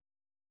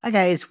Hi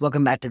guys,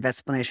 welcome back to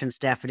Vetsplanation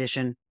Staff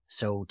Edition.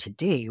 So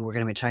today we're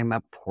going to be talking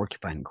about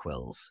porcupine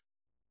quills.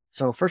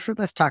 So first,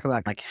 let's talk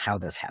about how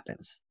this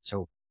happens.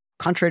 So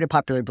contrary to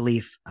popular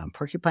belief,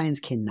 porcupines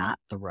cannot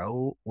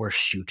throw or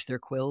shoot their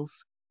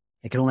quills.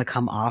 It can only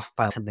come off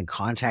by something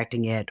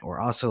contacting it,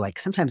 or also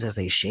sometimes as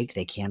they shake,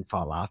 they can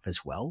fall off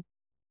as well.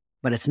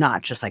 But it's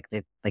not just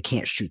they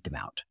can't shoot them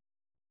out.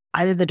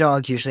 Either the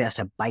dog usually has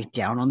to bite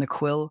down on the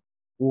quill,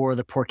 or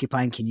the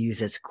porcupine can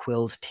use its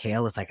quilled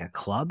tail as like a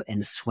club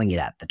and swing it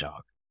at the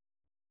dog.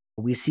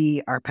 We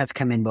see our pets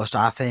come in most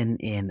often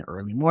in the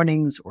early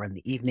mornings or in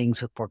the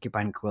evenings with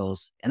porcupine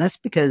quills, and that's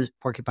because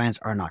porcupines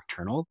are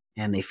nocturnal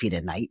and they feed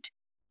at night.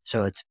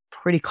 So it's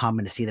pretty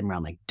common to see them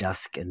around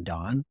dusk and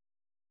dawn.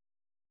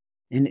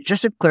 And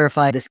just to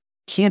clarify, this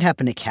can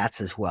happen to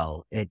cats as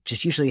well. It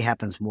just usually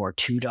happens more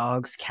to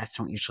dogs. Cats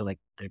don't usually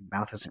their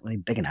mouth isn't really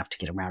big enough to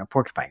get around a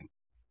porcupine.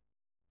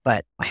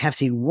 But I have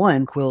seen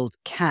one quilled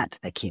cat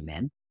that came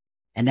in,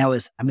 and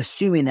I'm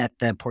assuming that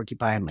the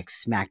porcupine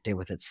smacked it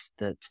with its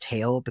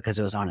tail because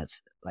it was on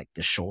its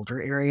the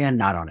shoulder area,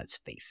 not on its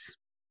face.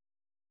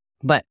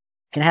 But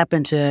it can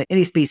happen to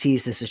any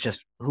species. This is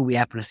just who we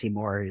happen to see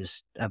more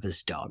of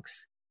as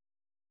dogs.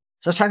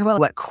 So let's talk about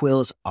what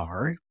quills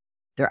are.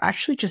 They're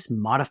actually just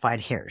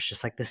modified hairs,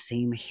 just like the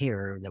same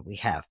hair that we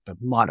have, but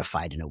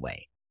modified in a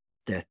way.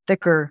 They're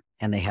thicker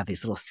and they have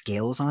these little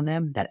scales on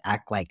them that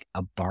act like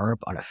a barb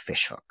on a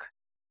fishhook.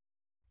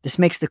 This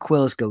makes the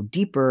quills go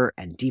deeper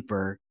and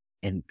deeper,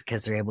 and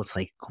because they're able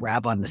to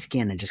grab on the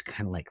skin and just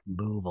kind of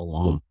move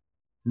along.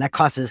 And that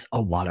causes a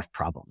lot of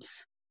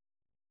problems.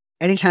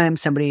 Anytime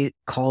somebody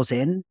calls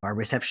in, our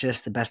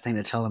receptionist, the best thing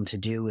to tell them to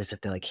do is if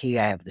they're like, hey,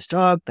 I have this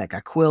dog that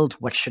got quilled,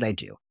 what should I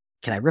do?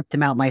 Can I rip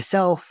them out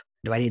myself?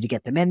 Do I need to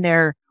get them in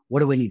there?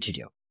 What do we need to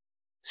do?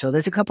 So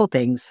there's a couple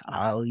things.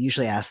 I'll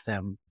usually ask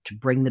them to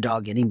bring the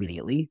dog in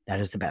immediately.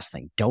 That is the best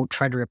thing. Don't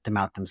try to rip them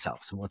out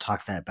themselves. And we'll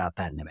talk about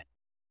that in a minute.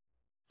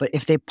 But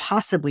if they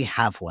possibly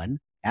have one,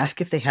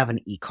 ask if they have an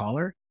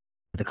e-collar,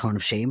 the cone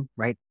of shame,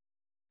 right?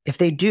 If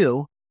they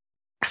do,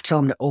 tell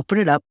them to open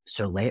it up,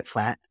 so lay it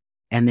flat,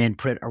 and then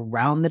put it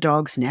around the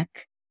dog's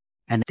neck,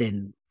 and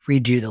then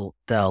redo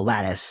the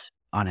lattice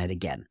on it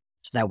again.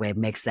 So that way it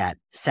makes that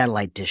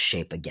satellite dish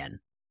shape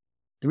again.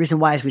 The reason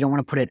why is we don't want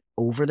to put it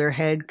over their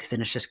head because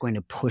then it's just going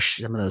to push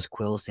some of those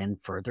quills in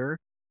further.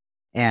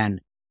 And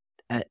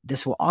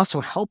this will also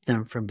help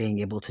them from being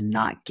able to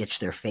not get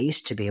their face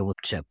to be able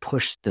to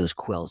push those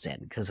quills in.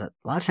 Because a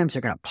lot of times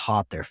they're going to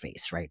paw their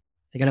face, right?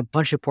 They got a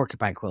bunch of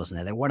porcupine quills in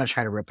there. They want to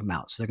try to rip them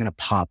out. So they're going to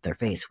paw their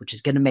face, which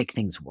is going to make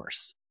things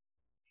worse.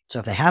 So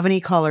if they have an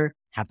e-collar,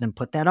 have them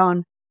put that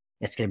on.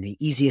 It's going to be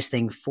the easiest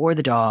thing for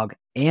the dog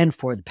and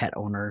for the pet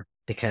owner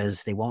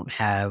because they won't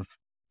have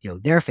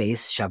their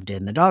face shoved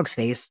in the dog's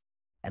face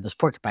and those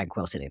porcupine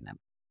quills hitting them.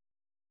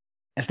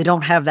 If they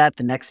don't have that,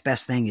 the next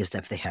best thing is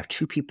that if they have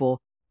two people,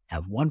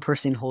 have one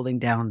person holding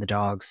down the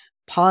dog's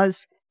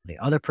paws, the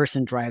other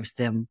person drives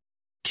them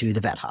to the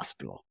vet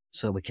hospital.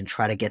 So we can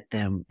try to get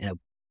them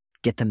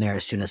there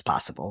as soon as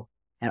possible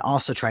and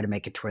also try to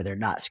make it to where they're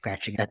not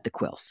scratching at the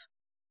quills.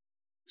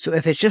 So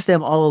if it's just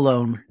them all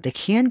alone, they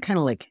can kind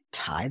of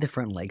tie the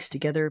front legs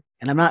together.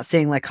 And I'm not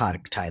saying how to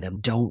tie them.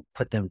 Don't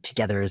put them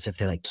together as if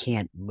they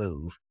can't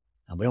move.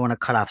 We don't want to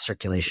cut off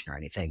circulation or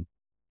anything.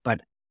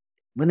 But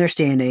when they're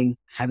standing,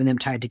 having them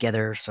tied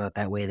together so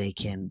that way they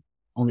can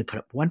only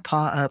put one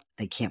paw up.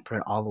 They can't put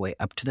it all the way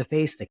up to the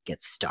face. That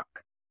gets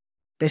stuck.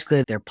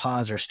 Basically, their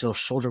paws are still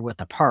shoulder width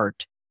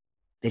apart.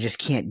 They just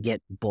can't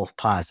get both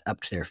paws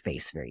up to their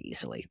face very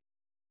easily.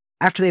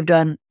 After they've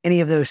done any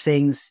of those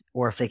things,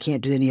 or if they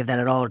can't do any of that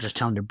at all, just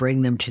tell them to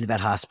bring them to the vet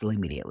hospital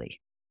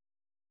immediately.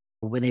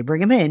 When they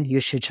bring them in,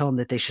 you should tell them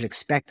that they should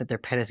expect that their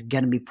pet is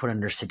going to be put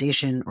under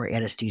sedation or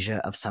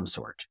anesthesia of some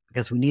sort,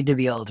 because we need to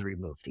be able to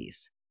remove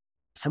these.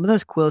 Some of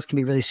those quills can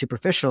be really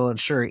superficial and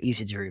sure,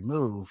 easy to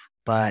remove,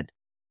 but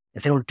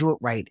if they don't do it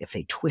right, if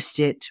they twist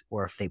it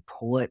or if they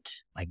pull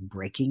it,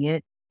 breaking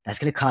it, that's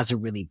going to cause a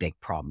really big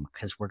problem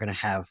because it's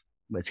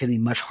going to be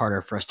much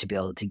harder for us to be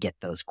able to get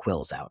those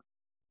quills out.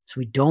 So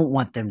we don't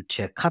want them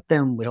to cut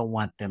them. We don't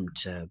want them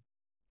to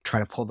try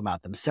to pull them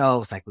out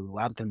themselves. We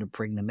want them to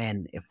bring them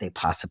in if they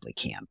possibly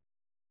can.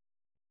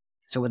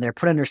 So when they're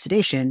put under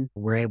sedation,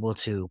 we're able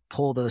to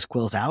pull those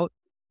quills out.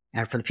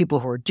 And for the people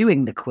who are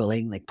doing the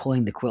quilling,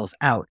 pulling the quills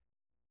out,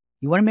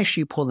 you want to make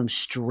sure you pull them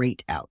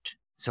straight out.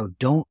 So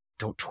don't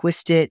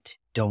twist it.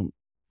 Don't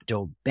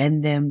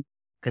bend them.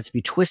 Because if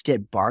you twist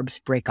it, barbs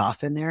break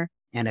off in there.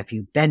 And if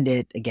you bend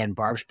it, again,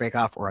 barbs break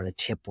off or the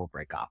tip will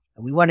break off.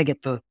 And we want to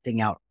get the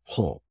thing out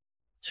whole.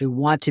 So we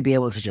want to be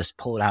able to just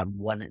pull it out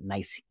one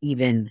nice,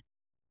 even,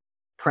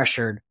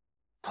 pressured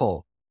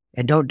pull.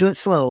 And don't do it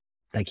slow.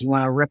 You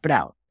want to rip it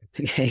out.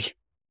 Okay.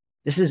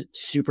 This is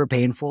super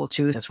painful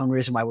too. That's one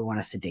reason why we want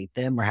to sedate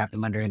them or have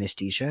them under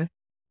anesthesia,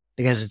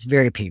 because it's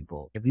very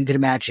painful. If you could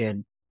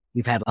imagine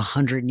you've had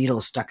 100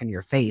 needles stuck in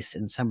your face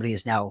and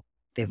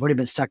they've already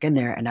been stuck in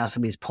there and now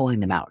somebody's pulling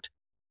them out.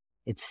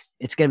 It's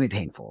going to be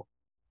painful.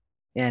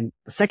 And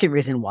the second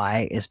reason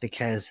why is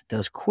because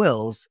those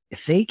quills,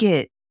 if they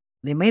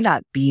may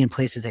not be in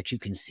places that you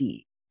can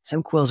see.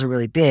 Some quills are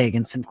really big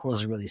and some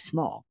quills are really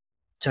small.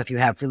 So if you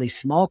have really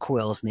small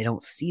quills and they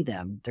don't see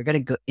them, they're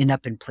going to end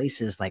up in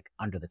places like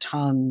under the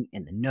tongue,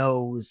 in the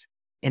nose,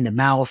 in the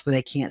mouth where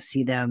they can't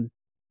see them.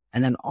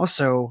 And then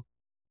also,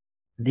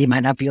 they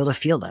might not be able to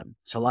feel them.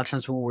 So a lot of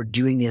times when we're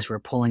doing this, we're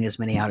pulling as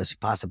many out as we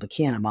possibly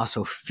can. I'm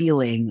also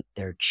feeling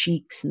their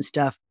cheeks and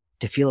stuff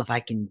to feel if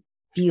I can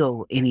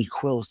feel any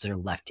quills that are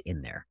left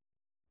in there.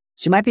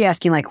 So you might be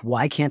asking, like,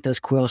 why can't those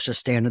quills just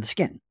stay under the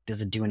skin?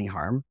 Does it do any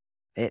harm?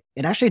 It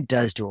actually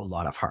does do a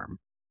lot of harm.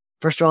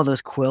 First of all,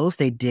 those quills,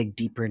 they dig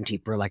deeper and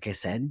deeper, like I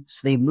said.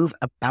 So they move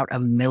about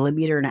 1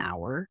 millimeter an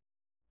hour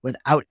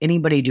without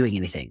anybody doing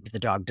anything. If the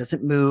dog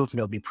doesn't move,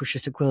 nobody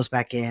pushes the quills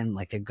back in,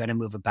 like they're going to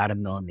move about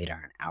 1 millimeter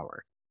an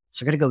hour.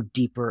 So they're going to go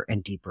deeper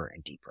and deeper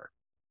and deeper.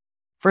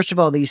 First of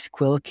all, these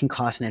quills can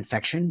cause an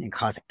infection and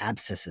cause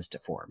abscesses to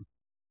form.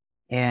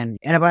 And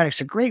antibiotics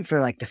are great for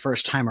like the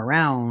first time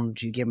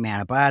around. You give them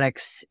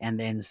antibiotics and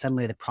then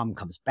suddenly the problem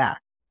comes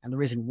back. And the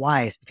reason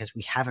why is because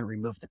we haven't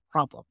removed the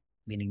problem,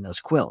 meaning those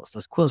quills.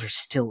 Those quills are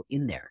still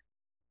in there.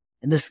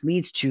 And this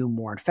leads to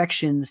more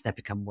infections that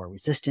become more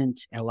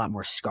resistant and a lot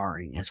more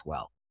scarring as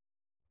well.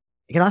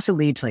 It can also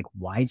lead to like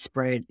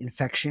widespread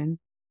infection.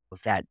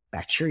 If that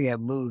bacteria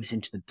moves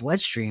into the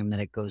bloodstream, then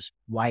it goes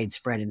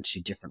widespread into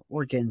different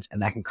organs,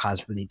 and that can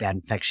cause really bad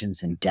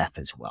infections and death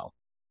as well.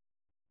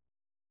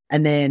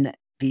 And then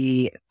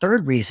the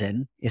third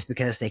reason is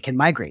because they can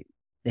migrate.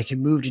 They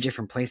can move to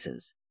different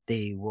places.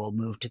 They will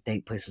move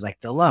to places like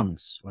the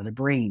lungs or the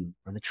brain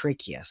or the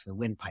trachea, so the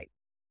windpipe,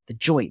 the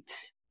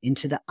joints,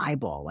 into the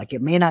eyeball. Like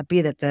it may not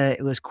be that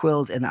it was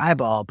quilled in the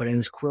eyeball, but it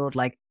was quilled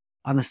like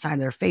on the side of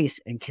their face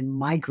and can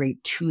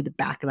migrate to the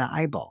back of the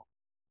eyeball.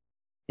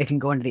 It can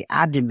go into the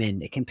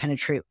abdomen. It can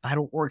penetrate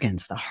vital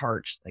organs, the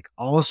heart, like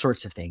all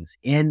sorts of things.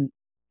 And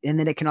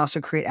then it can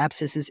also create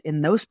abscesses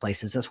in those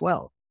places as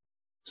well.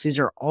 So these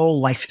are all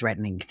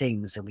life-threatening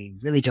things that we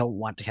really don't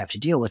want to have to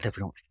deal with if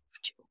we don't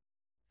have to.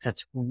 So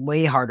that's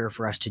way harder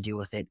for us to deal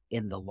with it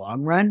in the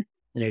long run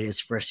than it is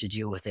for us to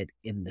deal with it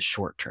in the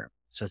short term.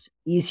 So it's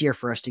easier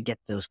for us to get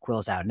those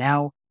quills out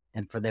now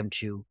and for them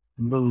to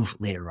move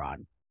later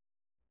on.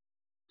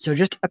 So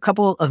just a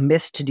couple of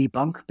myths to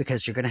debunk,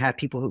 because you're going to have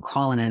people who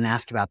call in and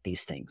ask about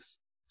these things.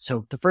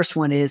 So the first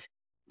one is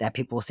that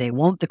people say,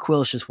 won't the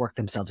quills just work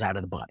themselves out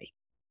of the body?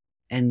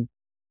 And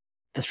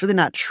that's really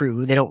not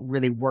true. They don't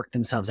really work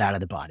themselves out of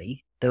the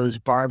body. Those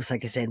barbs,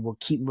 like I said, will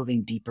keep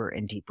moving deeper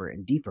and deeper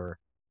and deeper.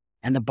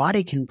 And the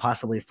body can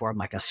possibly form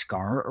like a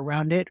scar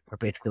around it, or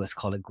basically what's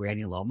called a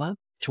granuloma,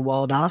 to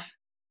wall it off.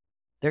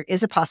 There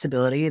is a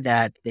possibility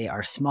that they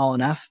are small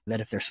enough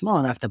that if they're small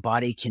enough, the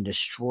body can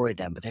destroy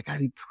them, but they've got to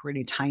be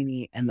pretty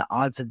tiny, and the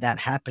odds of that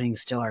happening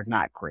still are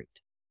not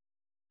great.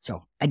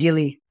 So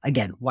ideally,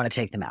 again, want to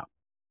take them out.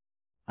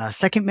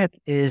 Second myth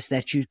is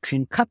that you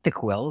can cut the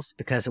quills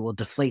because it will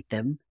deflate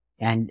them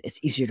and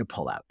it's easier to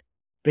pull out.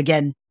 But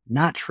again,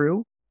 not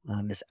true.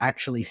 This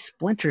actually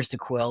splinters the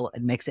quill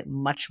and makes it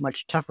much,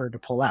 much tougher to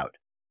pull out.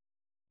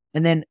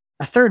 And then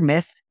a third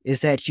myth is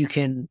that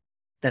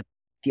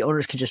the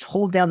owners can just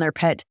hold down their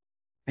pet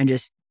and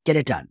just get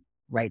it done,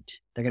 right?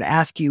 They're going to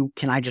ask you,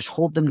 can I just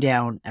hold them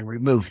down and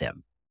remove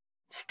them?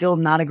 Still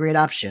not a great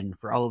option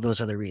for all of those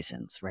other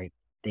reasons, right?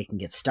 They can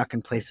get stuck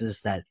in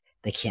places that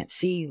they can't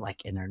see,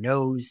 like in their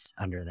nose,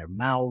 under their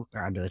mouth,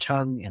 or under the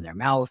tongue, in their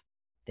mouth.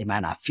 They might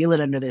not feel it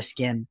under their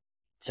skin.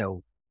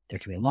 So there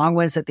can be long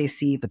ones that they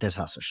see, but there's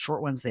also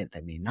short ones that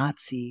they may not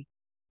see.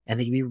 And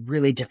they can be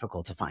really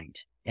difficult to find.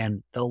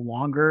 And the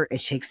longer it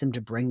takes them to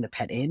bring the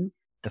pet in,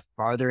 the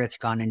farther it's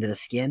gone into the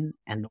skin,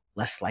 and the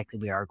less likely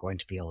we are going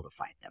to be able to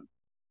find them.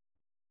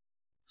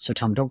 So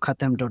tell them, don't cut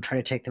them. Don't try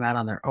to take them out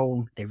on their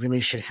own. They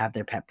really should have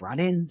their pet brought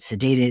in,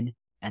 sedated,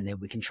 and then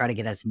we can try to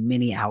get as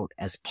many out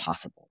as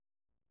possible.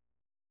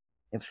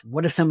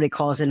 What if somebody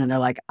calls in and they're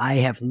like, I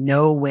have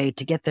no way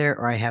to get there,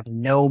 or I have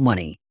no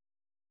money?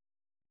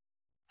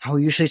 I will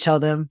usually tell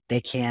them they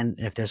can,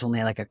 and if there's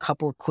only like a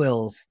couple of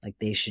quills, like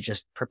they should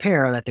just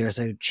prepare that there's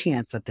a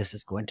chance that this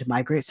is going to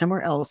migrate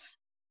somewhere else.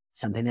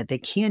 Something that they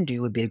can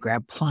do would be to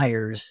grab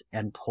pliers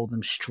and pull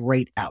them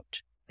straight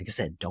out. Like I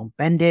said, don't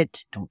bend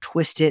it, don't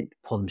twist it,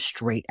 pull them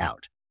straight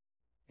out.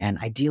 And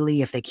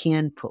ideally, if they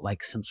can, put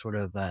like some sort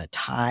of a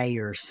tie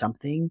or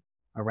something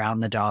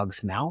around the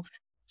dog's mouth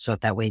so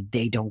that way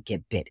they don't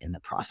get bit in the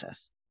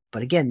process.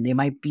 But again, they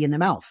might be in the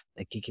mouth.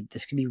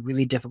 This can be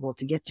really difficult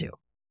to get to.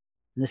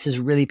 And this is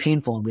really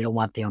painful, and we don't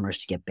want the owners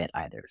to get bit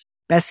either.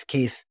 Best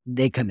case,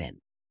 they come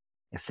in.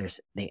 If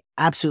they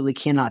absolutely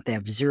cannot, they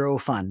have zero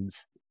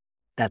funds,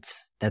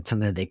 that's something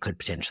that they could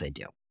potentially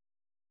do.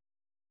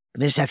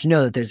 But they just have to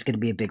know that there's going to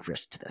be a big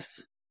risk to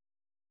this.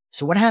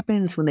 So what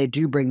happens when they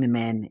do bring them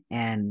in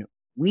and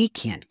we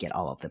can't get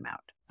all of them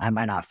out? I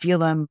might not feel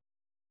them.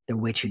 They're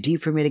way too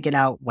deep for me to get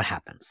out. What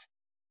happens?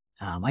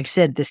 Like I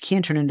said, this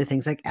can turn into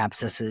things like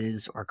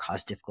abscesses or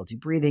cause difficulty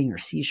breathing or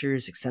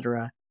seizures,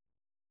 etc.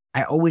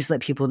 I always let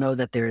people know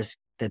that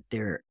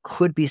there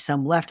could be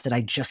some left that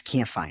I just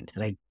can't find,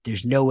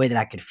 there's no way that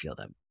I could feel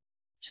them.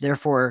 So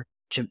therefore,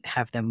 to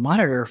have them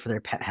monitor for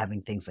their pet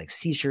having things like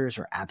seizures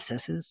or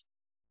abscesses,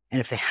 And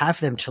if they have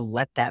them, to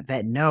let that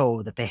vet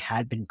know that they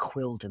had been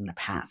quilled in the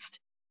past,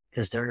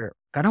 because they're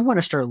going to want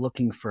to start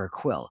looking for a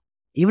quill.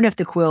 Even if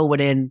the quill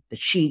went in the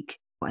cheek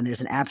and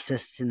there's an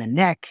abscess in the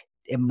neck,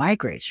 it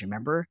migrates,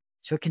 remember?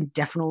 So it can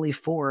definitely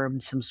form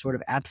some sort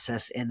of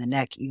abscess in the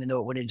neck, even though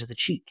it went into the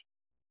cheek.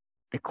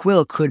 The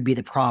quill could be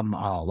the problem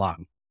all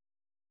along.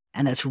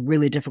 And that's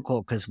really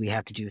difficult because we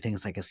have to do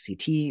things like a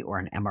CT or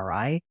an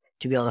MRI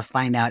to be able to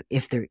find out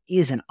if there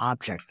is an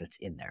object that's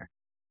in there.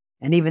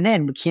 And even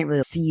then, we can't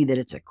really see that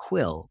it's a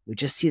quill. We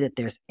just see that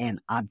there's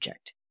an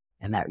object.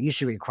 And that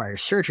usually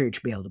requires surgery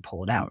to be able to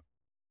pull it out.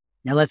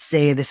 Now, let's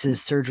say this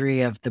is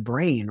surgery of the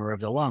brain or of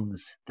the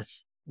lungs.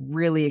 That's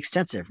really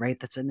extensive, right?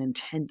 That's an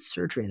intense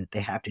surgery that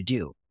they have to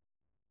do.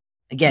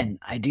 Again,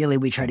 ideally,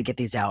 we try to get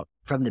these out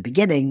from the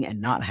beginning and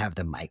not have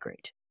them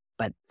migrate.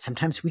 But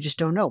sometimes we just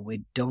don't know.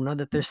 We don't know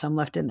that there's some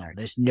left in there.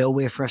 There's no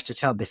way for us to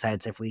tell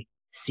besides if we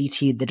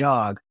CT'd the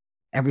dog,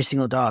 every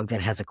single dog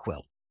that has a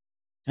quill.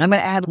 And I'm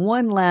going to add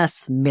one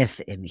last myth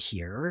in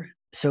here.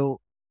 So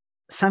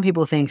some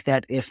people think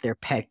that if their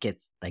pet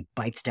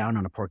bites down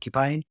on a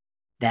porcupine,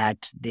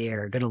 that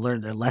they're going to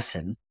learn their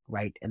lesson,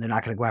 right? And they're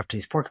not going to go after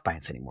these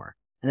porcupines anymore.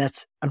 And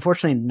that's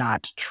unfortunately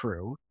not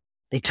true.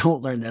 They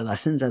don't learn their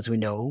lessons, as we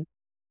know.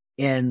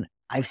 And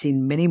I've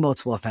seen many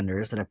multiple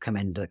offenders that have come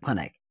into the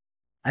clinic.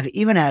 I've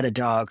even had a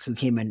dog who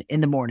came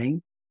in the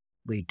morning.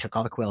 We took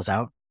all the quills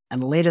out,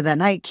 and later that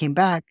night came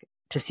back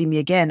to see me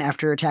again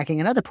after attacking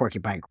another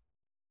porcupine.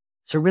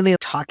 So really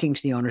talking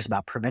to the owners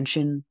about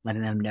prevention,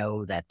 letting them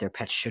know that their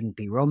pets shouldn't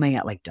be roaming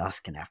at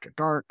dusk and after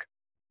dark.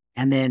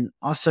 And then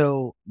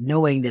also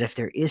knowing that if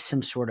there is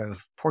some sort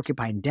of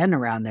porcupine den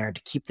around there,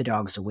 to keep the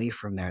dogs away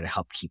from there to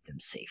help keep them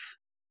safe.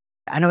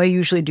 I know I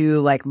usually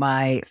do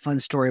my fun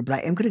story, but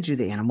I am going to do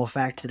the animal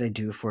fact that I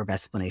do for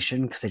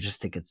Vetsplanation because I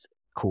just think it's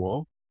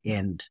cool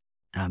and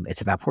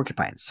it's about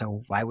porcupines.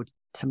 So why would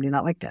somebody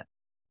not like that?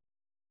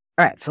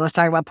 All right, so let's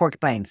talk about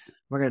porcupines.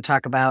 We're going to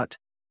talk about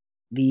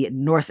the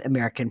North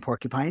American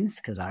porcupines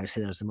because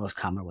obviously those are the most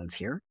common ones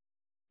here.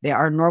 They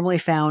are normally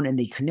found in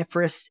the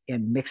coniferous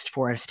and mixed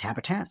forest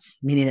habitats,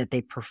 meaning that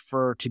they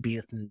prefer to be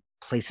in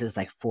places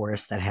like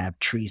forests that have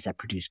trees that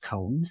produce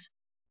cones.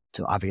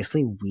 So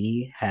obviously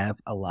we have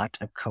a lot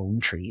of cone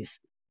trees.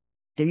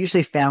 They're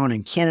usually found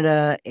in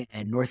Canada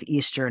and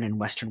northeastern and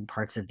western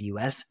parts of the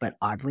US, but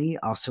oddly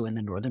also in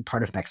the northern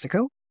part of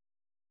Mexico.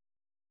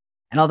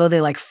 And although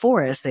they like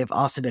forests, they've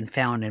also been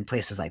found in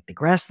places like the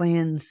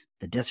grasslands,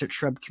 the desert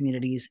shrub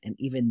communities, and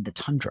even the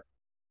tundra.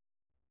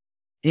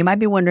 And you might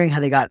be wondering how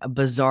they got a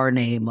bizarre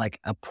name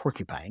like a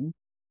porcupine.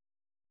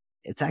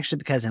 It's actually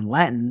because in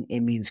Latin,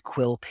 it means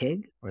quill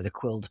pig or the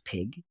quilled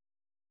pig.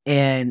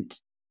 And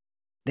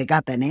they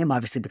got that name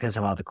obviously because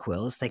of all the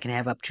quills. They can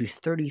have up to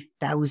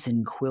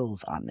 30,000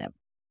 quills on them.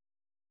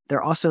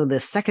 They're also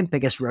the second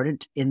biggest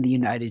rodent in the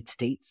United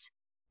States,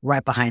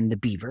 right behind the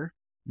beaver.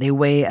 They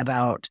weigh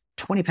about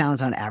 20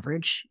 pounds on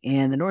average,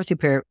 and the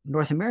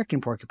North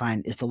American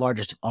porcupine is the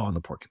largest of all the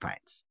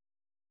porcupines.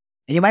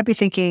 And you might be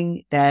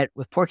thinking that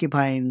with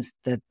porcupines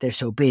that they're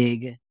so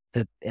big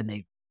and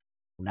they're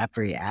not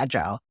very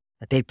agile,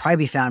 that they'd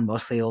probably be found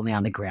mostly only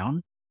on the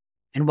ground.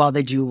 And while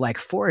they do like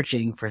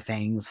foraging for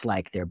things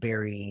like their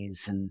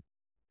berries and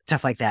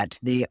stuff like that,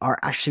 they are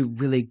actually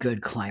really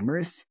good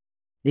climbers.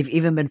 They've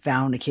even been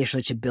found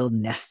occasionally to build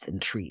nests in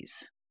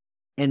trees.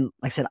 And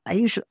like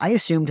I said, I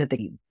assumed that they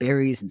eat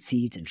berries and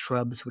seeds and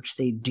shrubs, which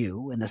they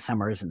do in the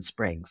summers and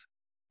springs.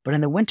 But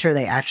in the winter,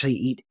 they actually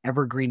eat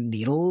evergreen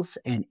needles,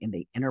 and in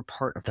the inner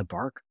part of the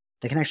bark,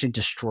 they can actually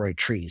destroy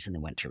trees in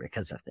the winter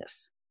because of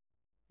this.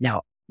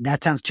 Now,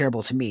 that sounds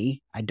terrible to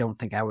me. I don't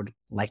think I would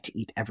like to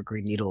eat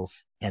evergreen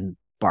needles and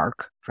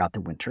bark throughout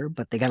the winter,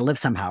 but they got to live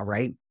somehow,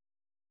 right?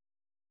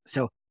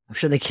 So I'm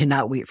sure they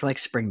cannot wait for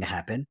spring to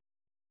happen.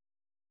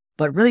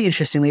 But really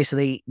interestingly, so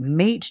they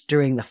mate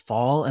during the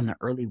fall and the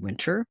early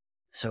winter.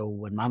 So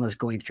when mama's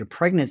going through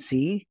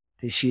pregnancy,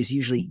 she's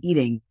usually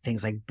eating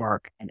things like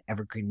bark and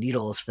evergreen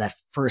needles for that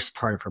first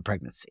part of her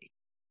pregnancy.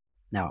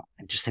 Now,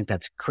 I just think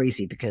that's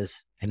crazy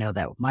because I know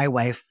that my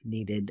wife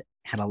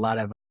had a lot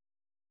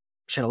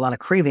of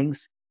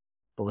cravings,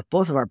 but with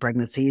both of our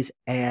pregnancies,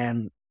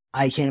 and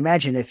I can't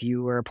imagine if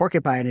you were a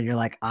porcupine and you're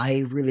like,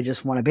 I really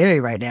just want a berry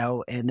right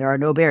now, and there are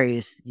no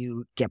berries,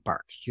 you get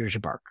bark. Here's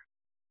your bark.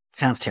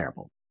 Sounds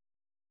terrible.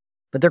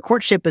 But their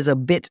courtship is a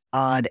bit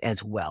odd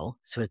as well.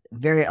 So it's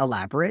very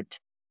elaborate,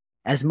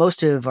 as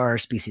most of our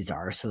species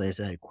are. So there's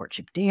a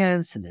courtship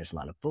dance and there's a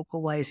lot of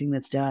vocalizing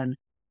that's done.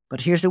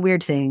 But here's the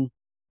weird thing.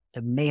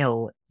 The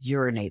male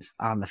urinates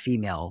on the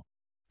female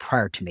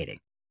prior to mating.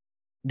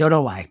 Don't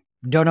know why.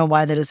 Don't know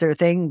why that is their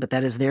thing, but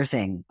that is their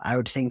thing. I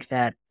would think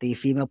that the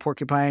female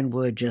porcupine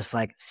would just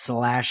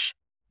slash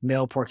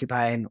male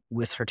porcupine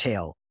with her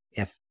tail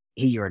if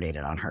he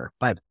urinated on her.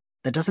 But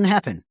that doesn't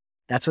happen.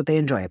 That's what they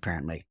enjoy,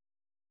 apparently.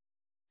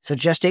 So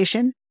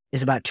gestation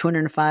is about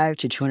 205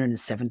 to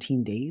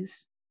 217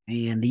 days,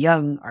 and the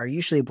young are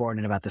usually born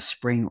in about the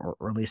spring or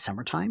early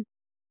summertime.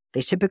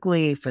 They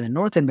typically, for the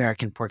North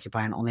American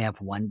porcupine, only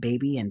have one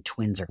baby, and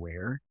twins are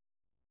rare.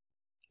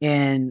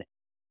 And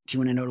do you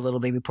want to know what a little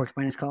baby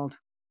porcupine is called?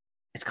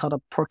 It's called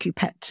a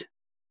porcupette.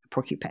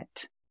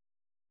 Porcupette.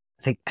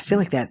 I feel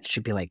like that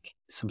should be like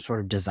some sort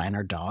of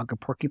designer dog, a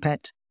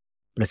porcupette,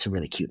 but it's a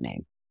really cute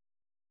name.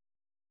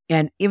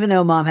 And even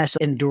though mom has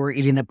to endure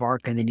eating the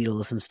bark and the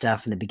needles and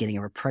stuff in the beginning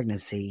of her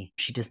pregnancy,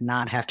 she does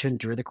not have to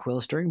endure the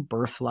quills during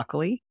birth,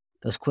 luckily.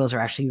 Those quills are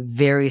actually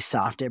very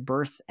soft at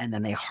birth, and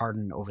then they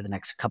harden over the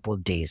next couple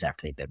of days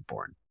after they've been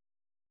born.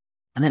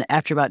 And then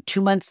after about 2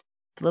 months,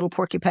 the little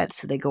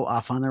porcupets, they go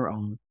off on their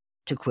own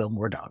to quill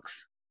more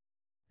dogs.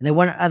 And then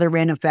one other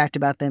random fact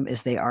about them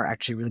is they are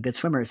actually really good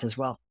swimmers as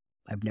well.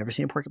 I've never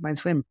seen a porcupine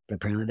swim, but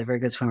apparently they're very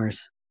good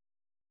swimmers.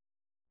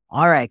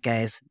 All right,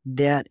 guys,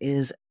 that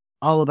is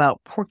all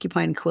about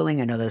porcupine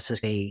quilling. I know this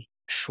is a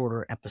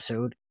shorter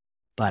episode,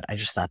 but I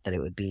just thought that it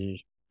would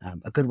be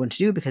a good one to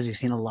do because we've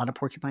seen a lot of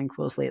porcupine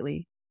quills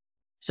lately.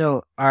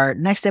 So our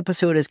next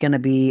episode is going to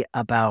be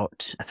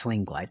about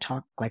ethylene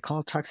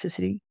glycol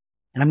toxicity.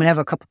 And I'm going to have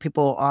a couple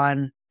people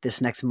on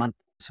this next month.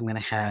 So I'm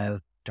going to have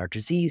Dr.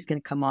 Z is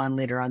going to come on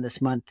later on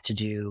this month to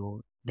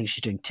do, I think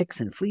she's doing ticks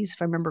and fleas,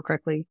 if I remember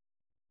correctly.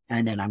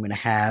 And then I'm going to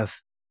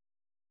have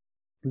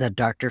the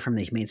doctor from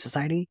the Humane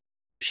Society.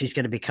 She's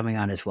going to be coming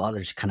on as well to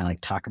just kind of like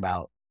talk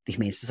about the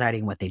Humane Society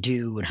and what they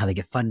do and how they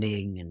get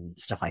funding and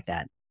stuff like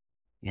that.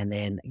 And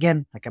then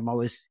again, like I'm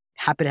always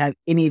happy to have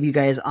any of you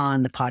guys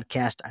on the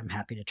podcast. I'm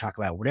happy to talk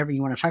about whatever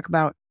you want to talk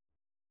about.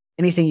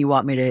 Anything you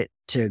want me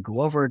to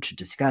go over, to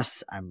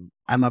discuss,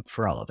 I'm up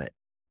for all of it.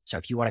 So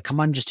if you want to come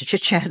on just to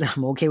chit chat,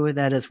 I'm okay with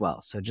that as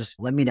well. So just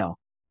let me know.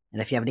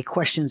 And if you have any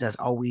questions, as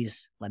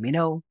always, let me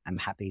know. I'm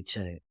happy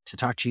to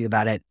talk to you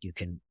about it. You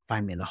can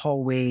find me in the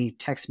hallway,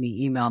 text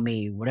me, email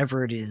me,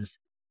 whatever it is.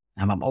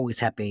 I'm always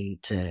happy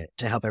to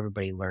help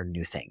everybody learn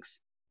new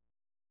things.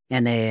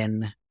 And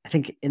then I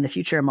think in the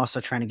future, I'm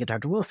also trying to get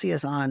Dr.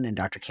 Wilsius on and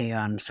Dr. K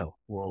on. So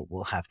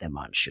we'll have them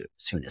on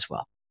soon as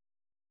well.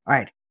 All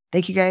right.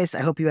 Thank you guys.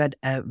 I hope you had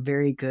a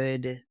very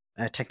good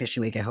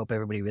technician week. I hope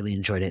everybody really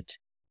enjoyed it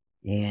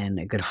and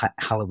a good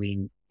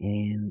Halloween.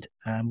 And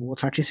we'll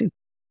talk to you soon.